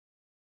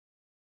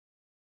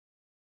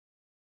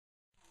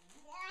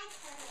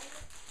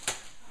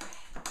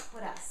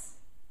What else?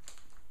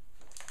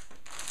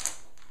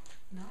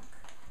 Milk.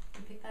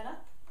 You pick that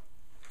up?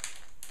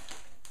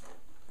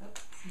 Oh,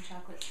 some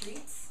chocolate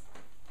treats.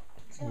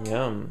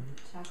 Yum.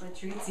 Chocolate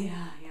treats,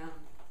 yeah, yum.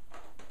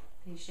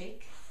 They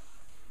shake?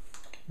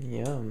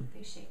 Yum.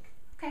 They shake.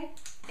 Okay,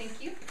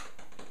 thank you.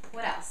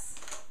 What else?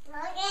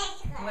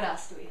 What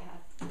else do we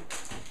have?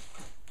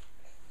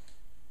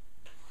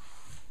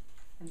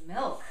 And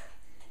milk.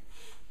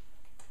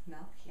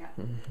 Milk, yeah.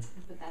 I'll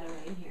put that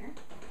away in here.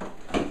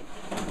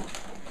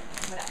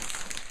 What else?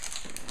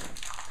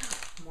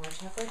 More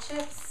chocolate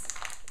chips.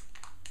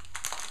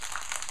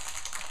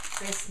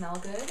 Do they smell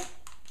good?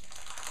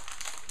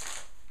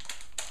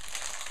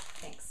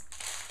 Thanks.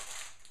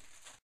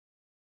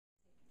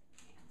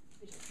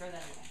 We should throw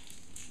that away.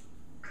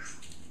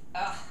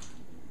 Ugh.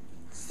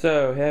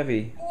 So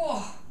heavy.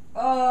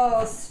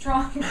 Oh,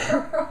 strong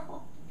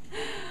girl.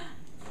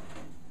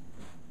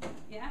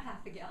 Yeah,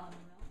 half a gallon of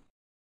milk.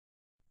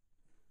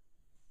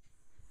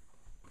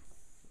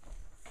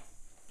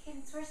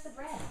 Cadence, where's the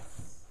bread?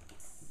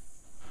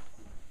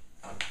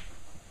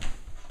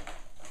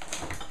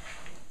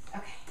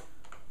 Okay.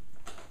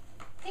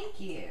 Thank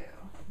you.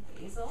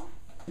 Basil.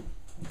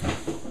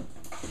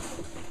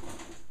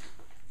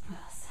 What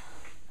else?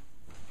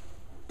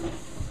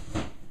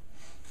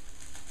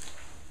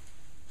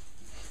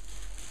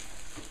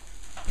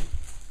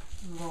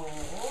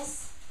 Rolls.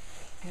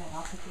 Good,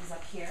 I'll put these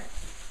up here.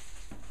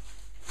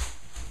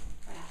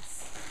 What else?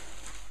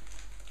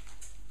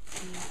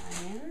 The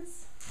onions.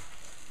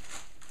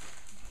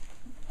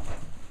 I'll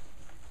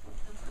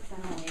put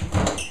them away.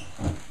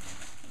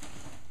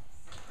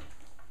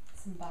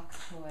 Some bok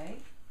choy.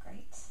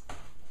 Great.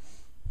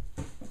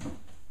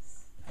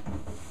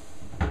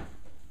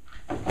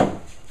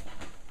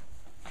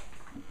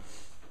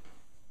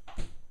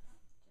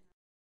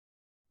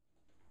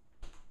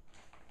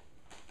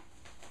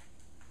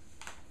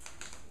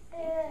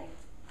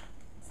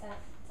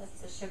 That's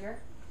the sugar?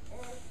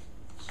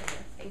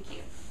 Sugar, thank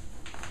you.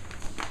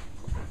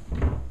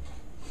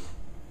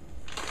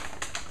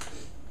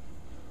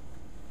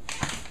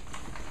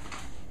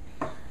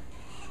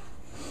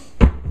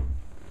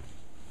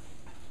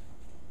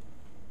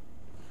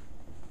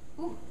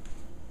 Ooh,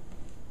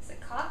 is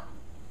it caught?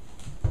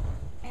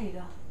 There you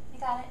go, you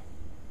got it.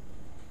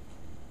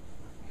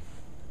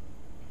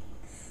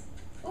 Thanks.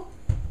 Ooh.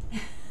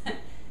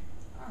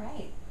 All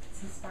right,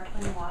 some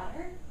sparkling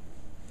water.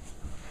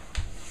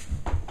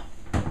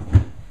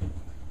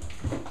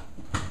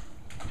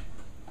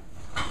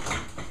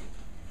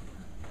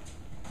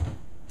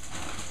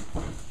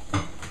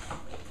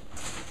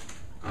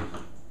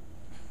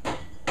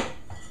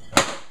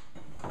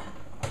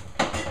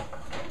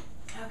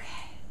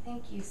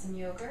 Thank you. Some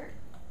yogurt.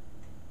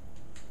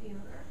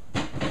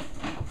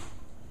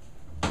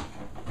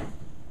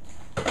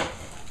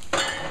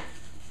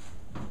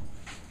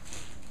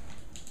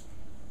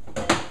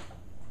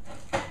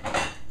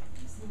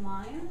 Some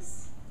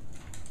limes.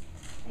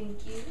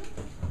 Thank you.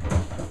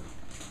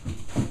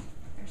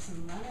 There's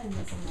some lemons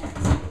in there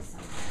too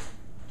somewhere.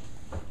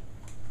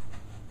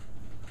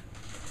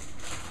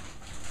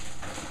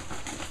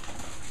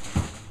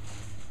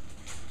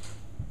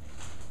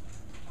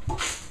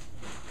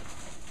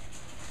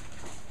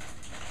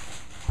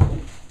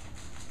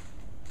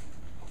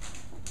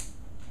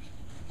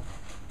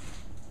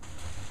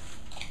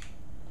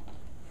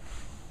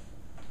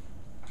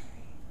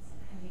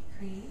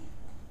 Cream.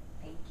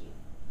 Thank you.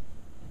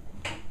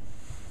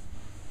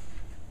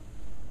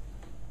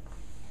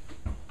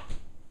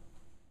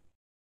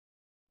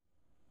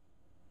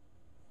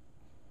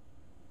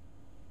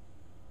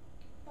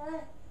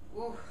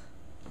 Ooh,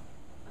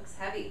 looks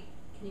heavy.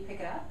 Can you pick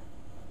it up?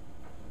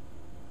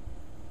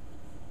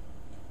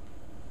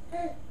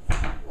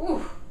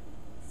 Ooh,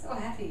 so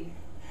heavy.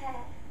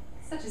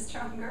 Such a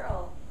strong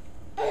girl.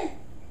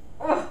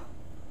 Oh.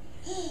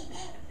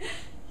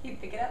 Can you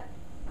pick it up?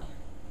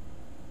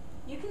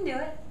 You can do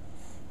it.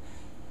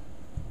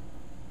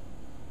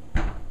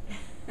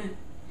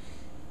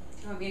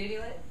 You want me to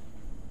do it?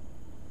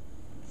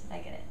 Should I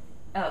get it?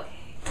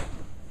 Okay.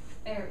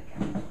 There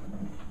we go.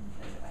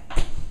 Put it away.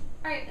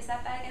 Alright, is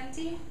that bag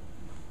empty?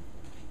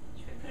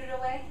 Should we put it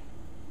away?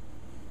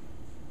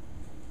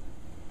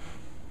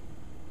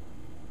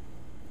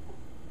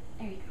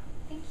 There you go.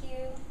 Thank you.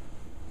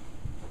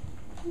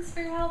 Thanks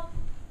for your help.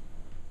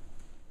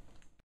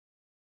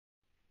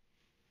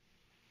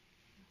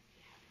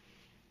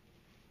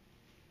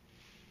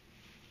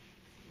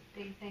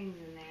 Big things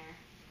in there.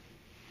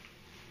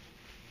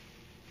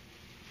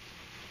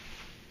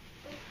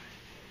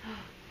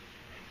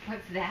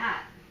 What's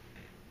that?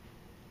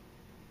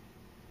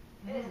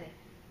 What is it?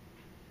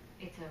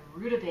 It's a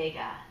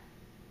rutabaga.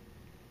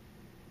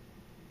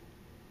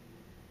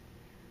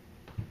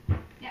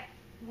 Yep,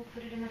 we'll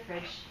put it in the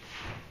fridge.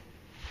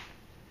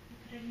 We'll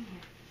put it in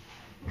here.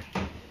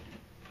 Okay.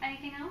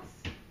 Anything else?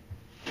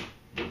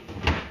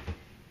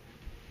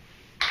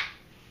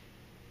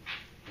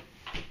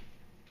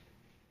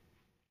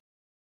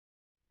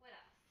 What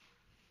else?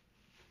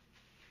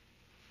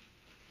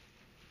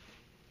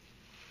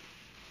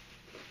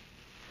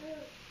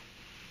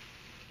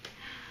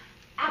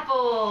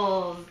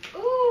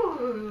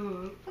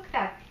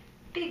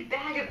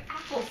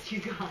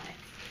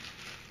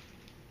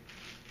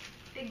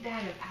 big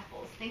bag of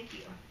apples. Thank you.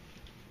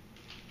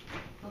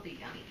 They'll be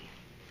yummy.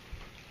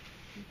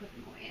 And put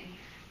them away in here.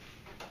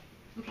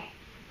 Okay.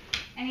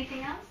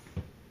 Anything else?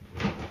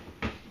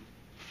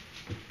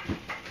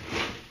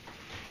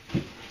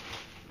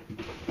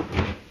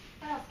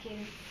 What else,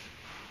 Katie?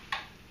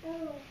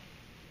 Oh.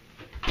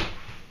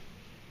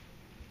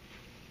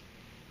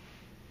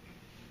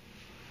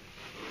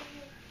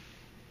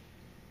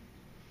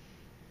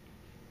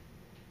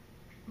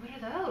 What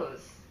are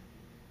those?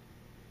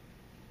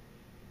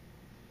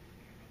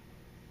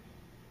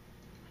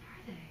 What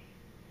are they?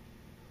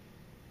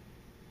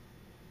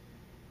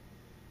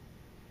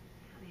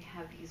 They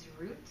have these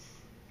roots.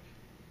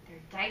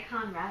 They're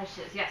daikon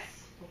radishes. Yes,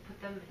 we'll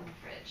put them in the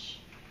fridge.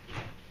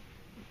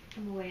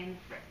 Put them away in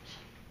the fridge.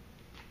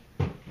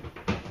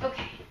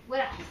 Okay, what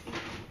else?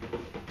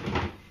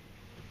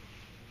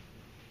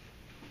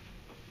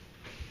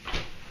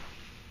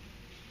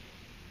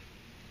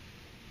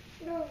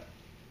 No.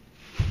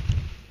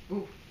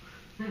 Ooh,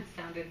 that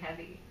sounded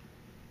heavy.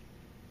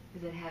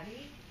 Is it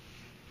heavy?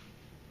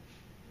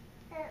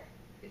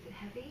 Is it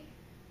heavy?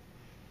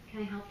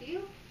 Can I help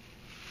you?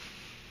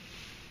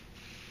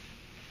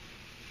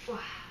 Wow.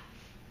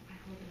 I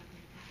hold it up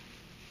like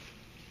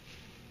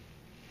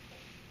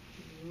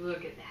that.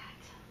 Look at that.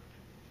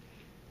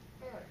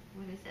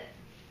 What is it?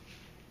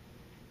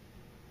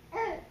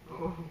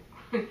 Oh,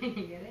 can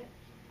you get it?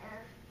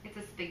 It's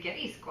a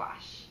spaghetti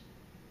squash.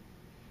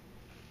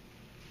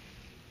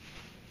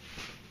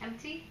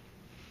 Empty?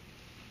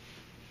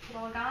 Put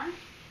all gone?